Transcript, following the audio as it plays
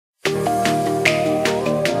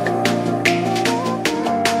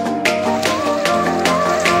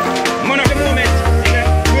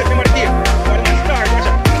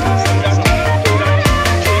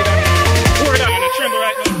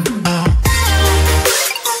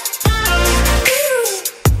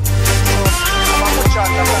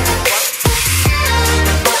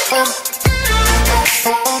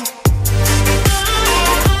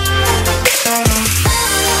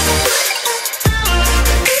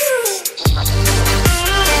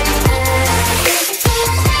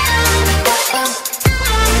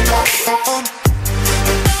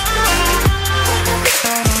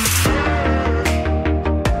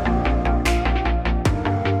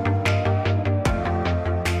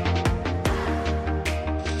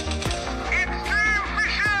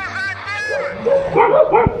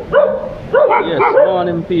Yes,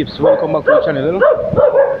 morning peeps, welcome back to the channel. You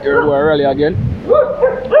know? Here we are early again.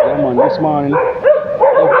 Yeah man, this morning we'll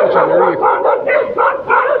touch on the reef.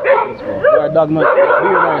 We are dog nut,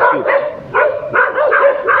 very nice peeps.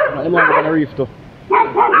 I'm going to go on the reef too. Yeah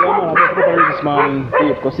man, I'm going to go on the reef this morning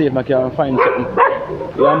peeps to see if I can find something.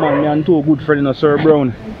 Yeah man, me and two good friends, you know, Sir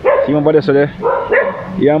Brown. See my buddy today.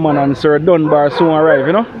 Yeah man, and Sir Dunbar soon arrive,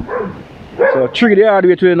 you know. So 3 the hard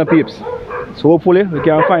way today, you know, peeps. So hopefully we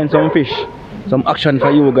can find some fish, some action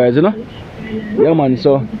for you guys, you know. Yeah man,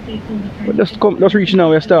 so but just reach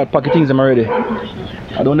now, we start packing things already.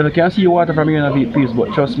 I don't know if you can see water from here in a piece,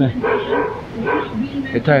 but trust me,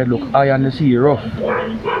 the tide look high and the sea rough.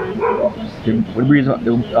 The breeze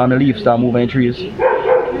and the leaves start moving in the trees.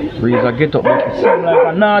 Breeze will get up, but it seems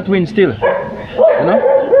like a north wind still, you know.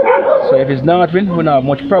 So if it's north wind, we don't have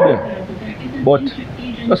much problem. But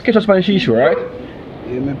let's catch us by the seashore, right?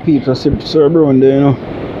 Yeah, my peeps, I see Sir Brown there, you know.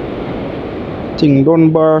 Thing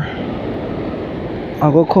Dunbar.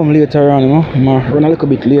 I'll go come later on, you know. I'm gonna run a little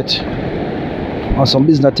bit late. I have some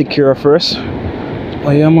business to take care of first. Oh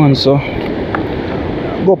yeah man, so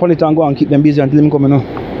go up on it and go and keep them busy until them come, you know.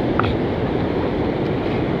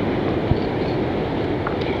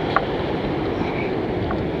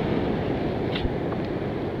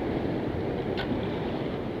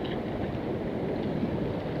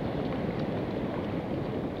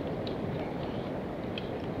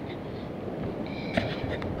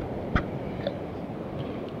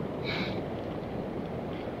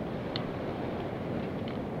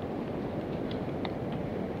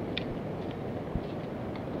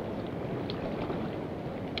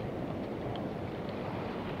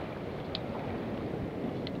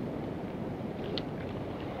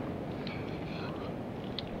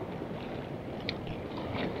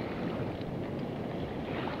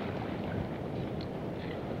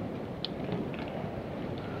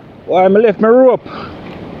 Why, I left my rope.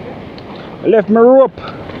 I left my rope.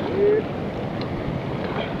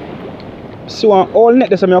 So all net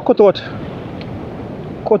this I cut out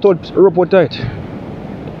rope out tight.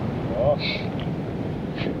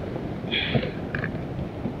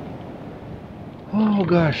 Oh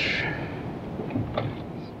gosh.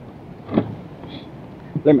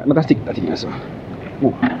 Let me stick that in here, so.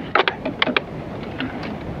 Ooh.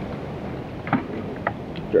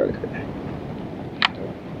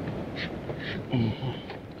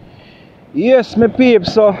 Yes, my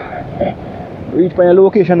peeps, so reach my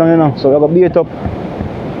location now, you know. So I got bait up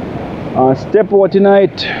and step out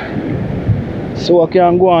tonight so I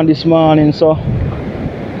can go on this morning. So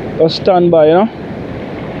just stand by, you know.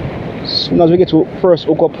 As soon as we get to first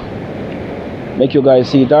hook up, make you guys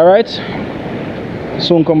see it, alright?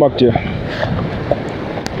 Soon come back to you.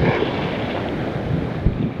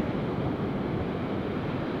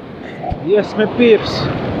 Yes, my peeps.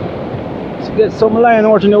 Let's get some line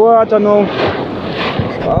out in the water now.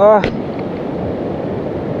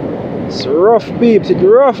 It's rough, peeps. It's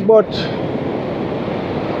rough, but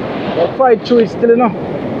I'll fight through it still, you know.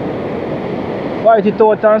 Fight it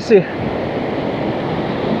out and see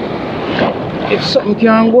if something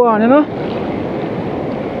can go on, you know.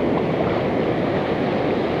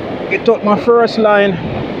 Get out my first line.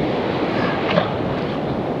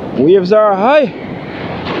 Waves are high.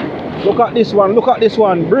 Look at this one, look at this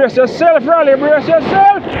one. Brace yourself, Raleigh, brace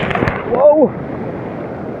yourself. Whoa.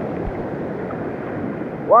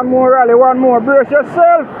 One more, Raleigh, one more. Brace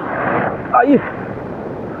yourself. Aye.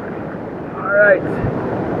 Alright.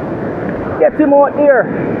 Get him out here.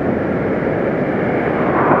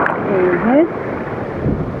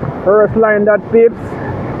 First line that peeps.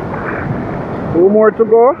 2 more to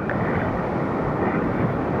go.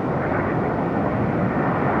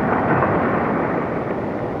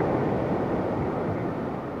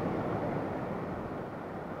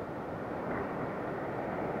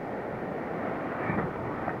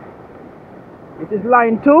 This is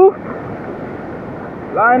line 2.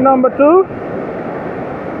 Line number 2.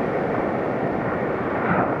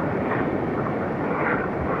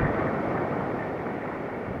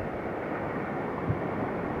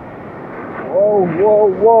 Whoa, whoa,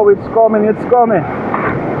 whoa, it's coming, it's coming.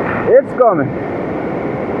 It's coming.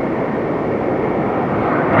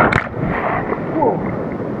 Whoa.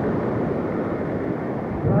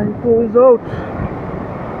 Line 2 is out.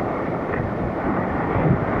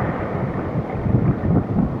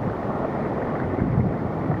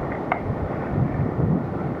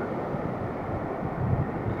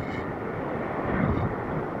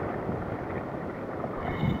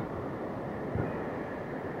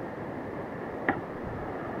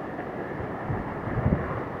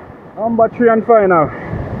 Number 3 and final.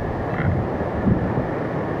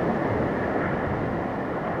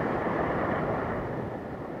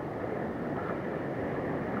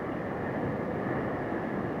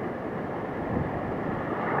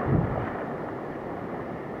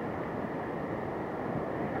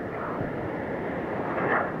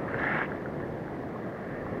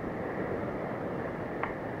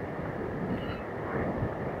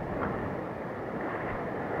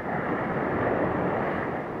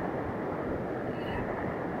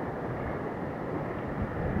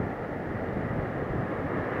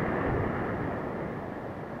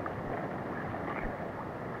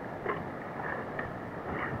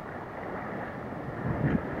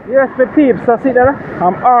 Yes, my peeps, so see there.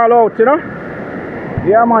 I'm all out, you know.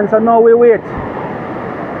 Yeah, man, so now we wait.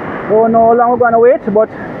 Don't know how long we're gonna wait, but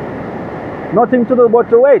nothing to do but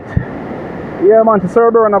to wait. Yeah, man, the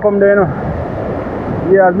server gonna come there, you know.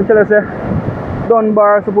 Yeah, as me tell you, say,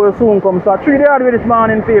 Dunbar supposed to soon come. So 3 days with this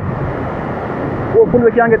morning, peeps. Hopefully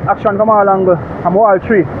we can get action from all angles, from all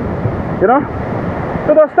three. You know?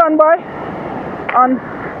 So just stand by and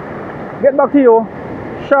get back to you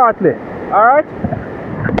shortly. Alright?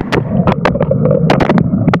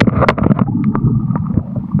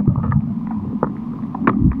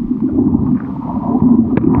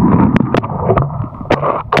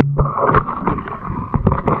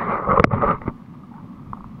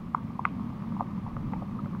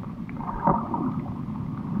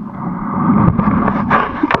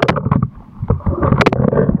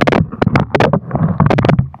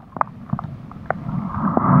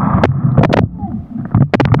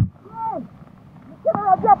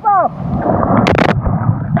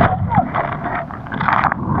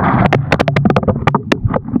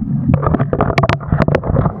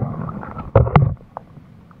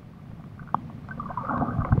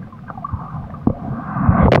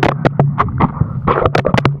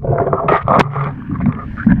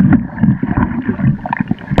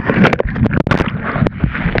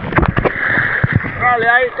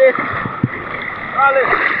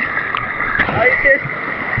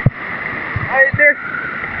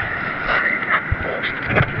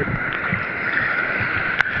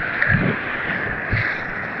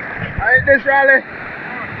 This rally.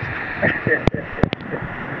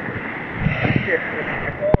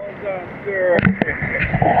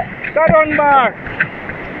 Dunbar.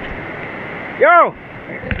 Yo.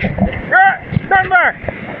 Dunbar.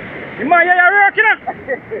 You man, you're working up.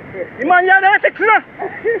 You man, you're there fix now.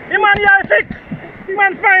 You man, you're fix. You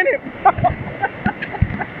man, find him.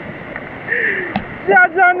 Yeah,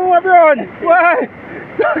 John, everyone. Why?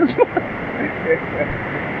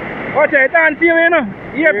 Watch it, don't see you know.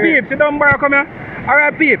 Here, peeps, you don't borrow come here.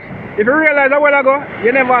 Alright, peeps, if you realize a while ago,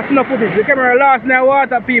 you never snuff footage. The camera lost in the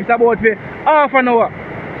water, peeps, about for half an hour.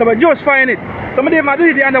 So we just find it. So we didn't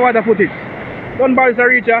do the underwater footage. Don't borrow to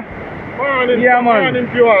reach her. Morning, yeah, man. Morning,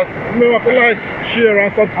 viewers. Remember to like, share,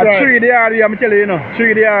 and subscribe. 3 the hard way, I'm telling you, you know.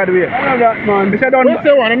 3 the hard way. I know that, man. I said, don't. What's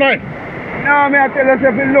the one, a knife? No, me I tell you, if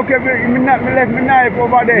you look, if me left my knife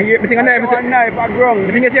over there. I think a knife is a knife, a ground.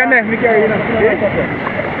 I think it's a knife, me carry, you know.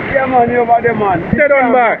 Yeah, man, you over there, man. Stay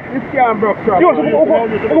down back. This can't broke, sir. Yo,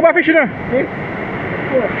 who about fishing now?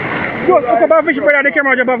 Yo, who about fishing for the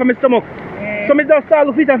camera jump off of my stomach? So I just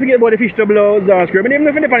start to feet and forget about the fish to blow down screw. I didn't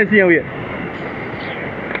even know if the same way.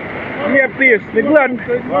 Yeah, please. Me glad me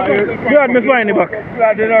find it back.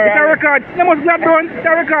 Glad you know, it's a record. You must glad done. It's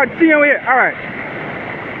a record. Same way. Alright.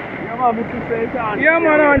 Yeah, man, we can say it on. Yeah,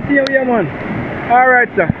 man, on same way, man.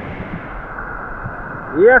 Alright, sir.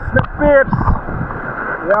 Yes, the peeps.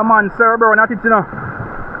 Yeah, man, sir, bro, not it, you know.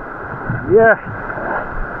 Yeah.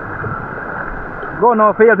 Go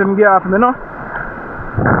now for help him get off me, you know.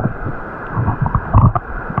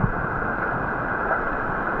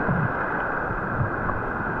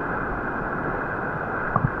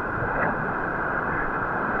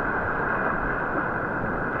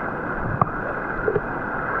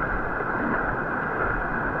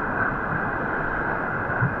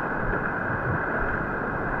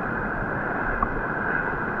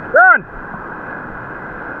 Run!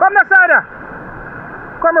 Come this side there.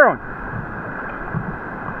 Come around.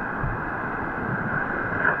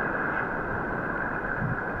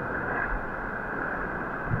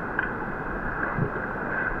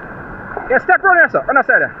 Yeah, step around here, sir. On that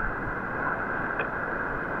side there.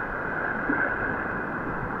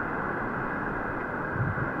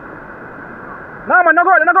 No, man, no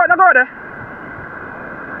go there, no go there.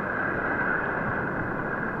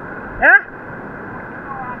 Eh?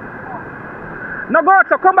 No go out,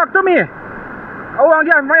 sir. Come back to me. I want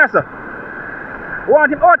to get him from here, sir. I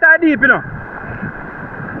want him out there deep, you know.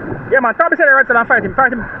 Yeah, man. Come beside the red stand and fight him.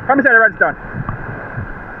 Fight him. Come beside the red stand.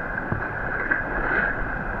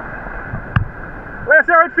 Where's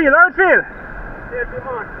how it feel? How it feel?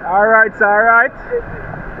 Alright, sir. Alright.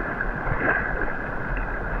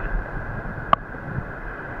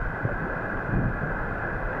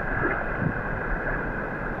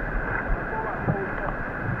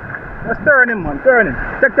 Just turn him, man, turn him.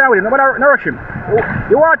 Take time with him, nobody no rush him.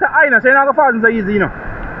 You want to iron, so you're not going to fall so easy, you know.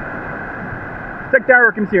 Take time,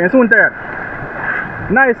 work him here, soon tired.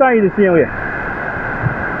 Nice and easy, same way.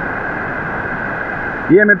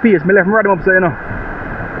 Yeah, my piece, I left him right him up, so you know.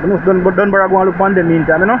 I must done go and look on them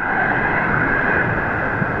meantime, you know.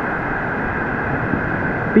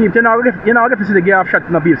 Peeps, you know, get to see the gear off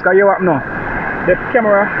shot, no peeps, because you what now. the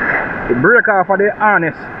camera, it break off of the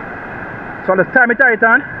harness. So just tie me tight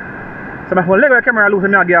on. So I have to let the camera loose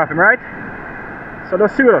and I get off him, right? So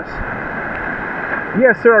just serious.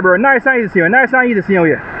 Yes sir bro, nice and easy, nice and easy seeing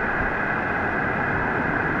you.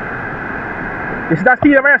 You see that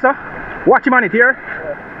steel over there, sir? Watch him on it here.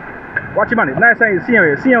 Watch him on it, nice and easy,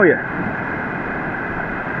 seeing you.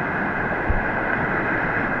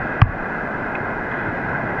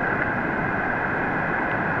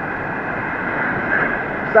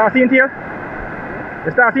 Start seeing tail?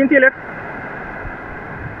 You start seeing tail yet?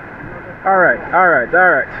 Alright.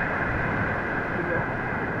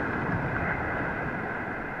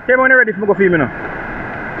 Tell me when you're ready for me to go film you now.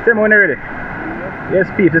 Tell me when you're ready. Yes,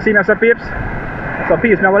 peeps. You see me as a peeps? So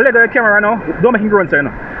peeps, now we'll let go of the camera now. Don't make him grow inside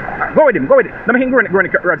now. Go with him. Don't make him grow in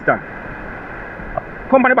the rod stand.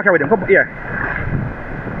 Come on the back here with him. Come, yeah.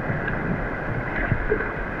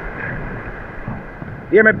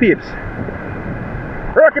 Yeah, my peeps.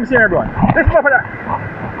 Rock him, see everyone. Let's go for that.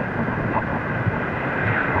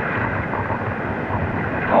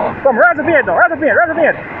 Come, rise up here, though. Rise up here.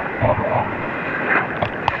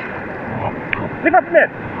 Lift up the bed.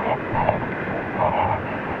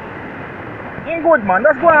 Ain't good, man.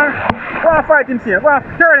 Let's go and fight him, see. Go and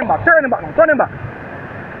turn him back now. Turn him back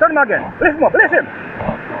again. Lift him up. Lift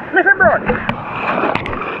him, bro.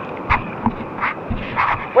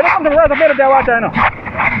 When you come to rise up here, there, watch out now.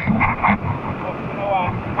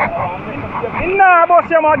 Nah, boss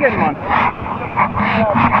him again, man.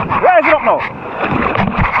 Rise it up now.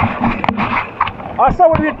 That's how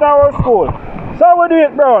we do it in our school. So we do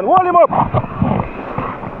it, bro. Hold him up.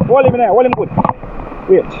 Hold him in there. Hold him good.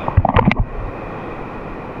 Wait.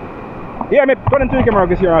 Yeah, me turn into the camera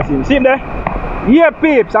because you're not seeing. See him there? Yeah,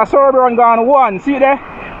 peeps. I saw everyone gone one. See it there?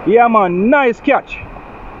 Yeah, man. Nice catch.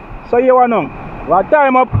 So you want to know. We'll tie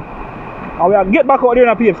him up. And we'll get back out there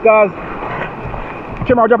now, peeps. Because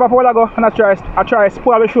camera drop off a while ago and I try to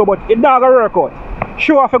spoil the show, but it not gonna work out.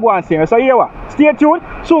 Show off a go and see me. So you know what? Stay tuned,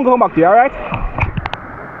 soon come back to you, alright?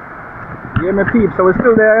 Yeah, my peeps, so we're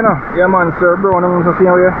still there, you know. Yeah man, sir, bro, I'm going to see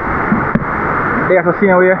how you. There's a see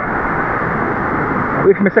how you.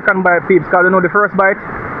 With my second bite, peeps, because you know the first bite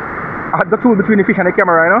I had the tool between the fish and the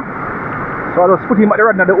camera, you know. So I just put him at the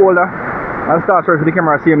rod and the holder and start searching the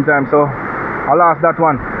camera at the same time. So I lost that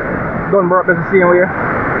one. Done bro, that's the same way.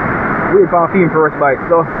 Wait for a film first bite,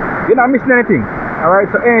 so you're not missing anything.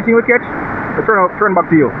 Alright, so anything we catch, we turn back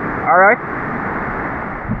to you. Alright?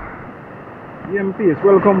 Yeah, my peeps,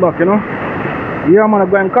 welcome back, you know. Yeah, man, I'm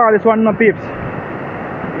going to call this one, no peeps.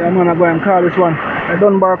 Yeah, man, I'm going to call this one. I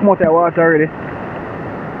done bark out of water already.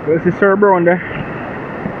 Well, this is Sir Brown there.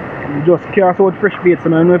 He just cast out fresh bait, so I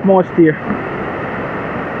don't know if more stay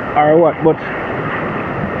or what, but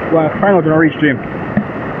we'll find out when I reach to him.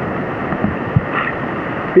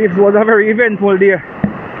 Peeps, was a very eventful day.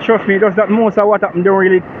 Trust me, just that most of what happened don't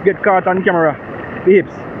really get caught on camera.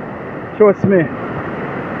 Peeps, trust me.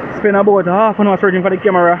 Spend about half an hour searching for the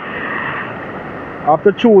camera. I have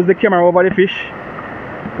to choose the camera over the fish.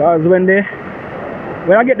 Because when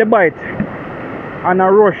I get the bite and I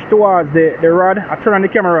rush towards the rod, I turn on the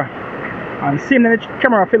camera and seeing the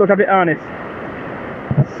camera fell out of the harness.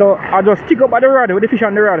 So I just stick up at the rod with the fish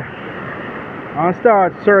on the rod and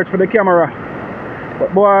start search for the camera.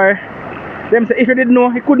 But boy, them say if you didn't know,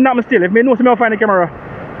 it couldn't happen still. If me know, I'll find the camera.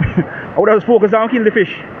 I would have just focused on kill the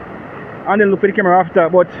fish and then look for the camera after.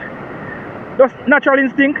 But just natural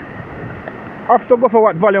instinct, I have to go for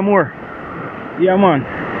what value more. Yeah man.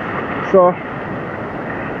 So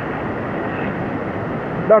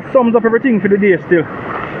that sums up everything for the day still.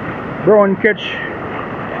 Brown catch,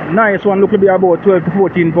 nice one, look to be about 12 to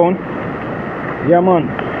 14 pounds. Yeah man.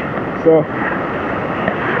 So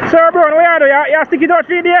Sir Brown, what you do? You stick it out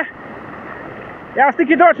for there? You stick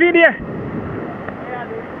it out for there?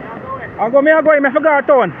 I go, I forgot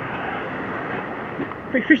town.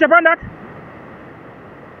 Fish up on that?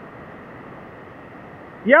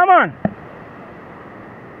 Yeah man.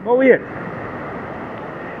 But wait.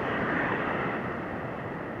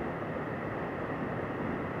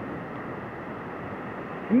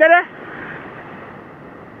 In there?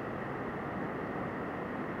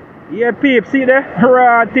 Yeah peeps, see there?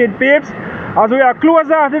 Rotted peeps. As we are close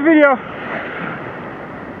off the video.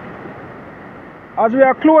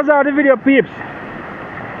 Peeps.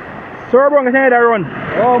 Sir Brown get another run.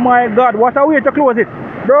 Oh my god, what a way to close it.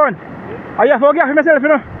 Brown, I have to for myself, you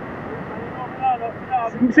know.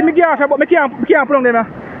 See me get but I can't put on them.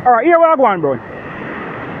 Alright, here we are going, bro.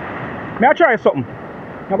 May I try something?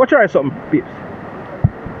 I'm going to try something, peeps.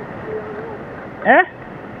 Eh?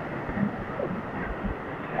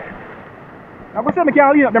 I'm going to say I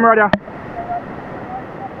can't lean up them right there.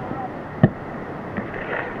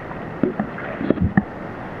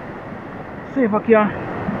 See if I can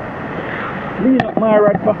lean up my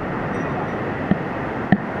rod for.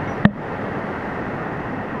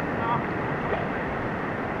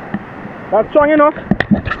 That's strong enough.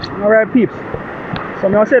 Alright peeps. So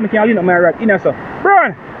I'm say I can lean up my rod in here so.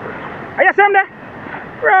 Brown! Are you seeing there?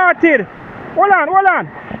 Rotted! Hold on, hold on.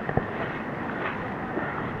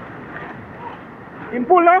 In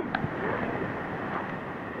pull now.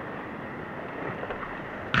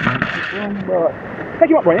 Take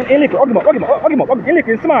him up, bro. In liquor. Hug him up. In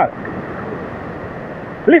liquor, it's small.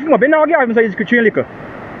 Lift him up. Now give him so he's train liquor.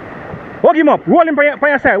 Hug him up. Roll him by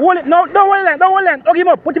your side. Hold it. No, don't hold it. Hug him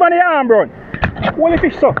up. Put him on the arm, bro. Hold the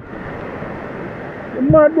fish, so. You're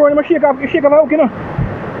mad, bro. You shake off a hook, you know.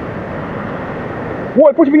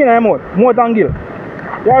 Hold, push him in there more. More than gill.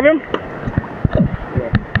 You have him?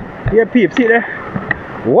 Yeah, peep. See there?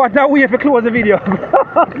 What a way to close the video.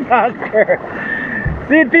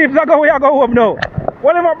 See peeps, I go home now.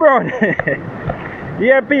 Hold him up, bro.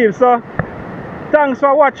 Yeah, peeps, so thanks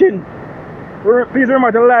for watching. Please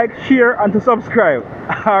remember to like, share and to subscribe.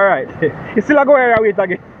 Alright. You still go here and wait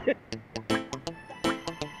again.